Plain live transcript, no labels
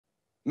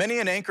Many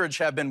in Anchorage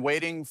have been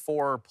waiting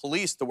for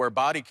police to wear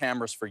body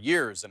cameras for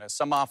years, and as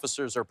some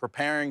officers are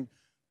preparing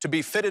to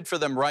be fitted for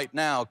them right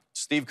now,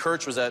 Steve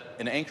Kirch was at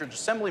an Anchorage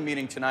Assembly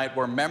meeting tonight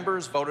where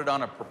members voted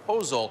on a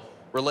proposal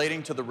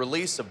relating to the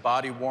release of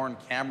body-worn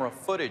camera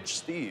footage.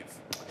 Steve.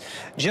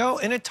 Joe,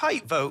 in a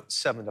tight vote,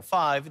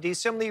 7-5, the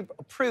Assembly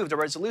approved a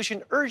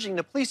resolution urging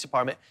the police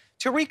department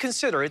to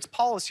reconsider its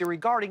policy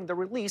regarding the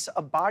release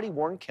of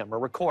body-worn camera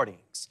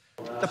recordings.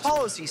 The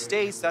policy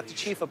states that the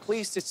chief of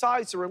police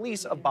decides the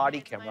release of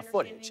body camera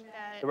footage.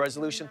 The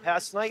resolution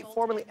passed tonight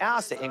formally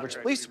asked the Anchorage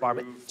Police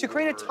Department to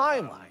create a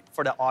timeline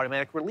for the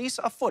automatic release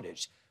of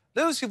footage.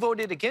 Those who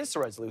voted against the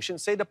resolution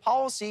say the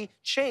policy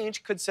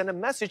change could send a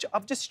message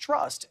of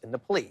distrust in the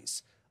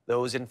police.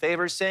 Those in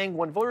favor saying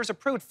when voters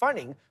approved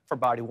funding for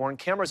body-worn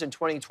cameras in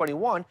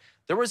 2021,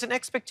 there was an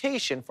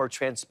expectation for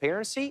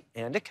transparency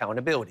and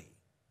accountability.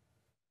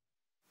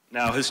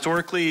 Now,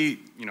 historically,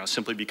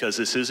 simply because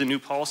this is a new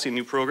policy, a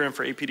new program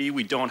for APD,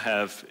 we don't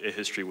have a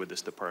history with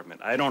this department.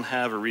 I don't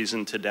have a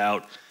reason to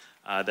doubt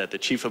that the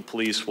chief of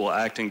police will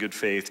act in good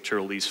faith to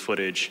release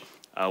footage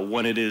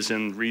when it is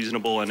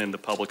reasonable and in the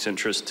public's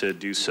interest to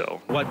do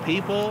so. What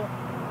people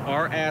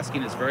are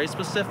asking is very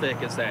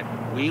specific, is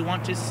that we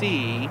want to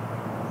see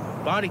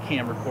body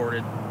cam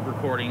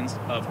recordings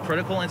of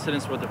critical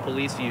incidents where the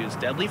police use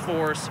deadly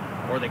force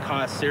or they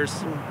cause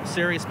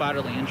serious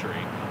bodily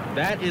injury.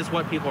 That is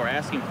what people are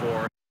asking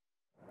for.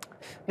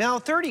 Now,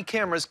 30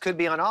 cameras could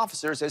be on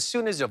officers as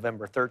soon as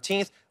November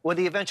 13th, with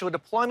the eventual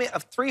deployment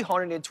of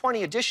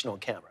 320 additional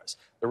cameras.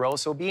 There will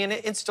also be an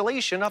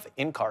installation of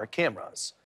in-car cameras.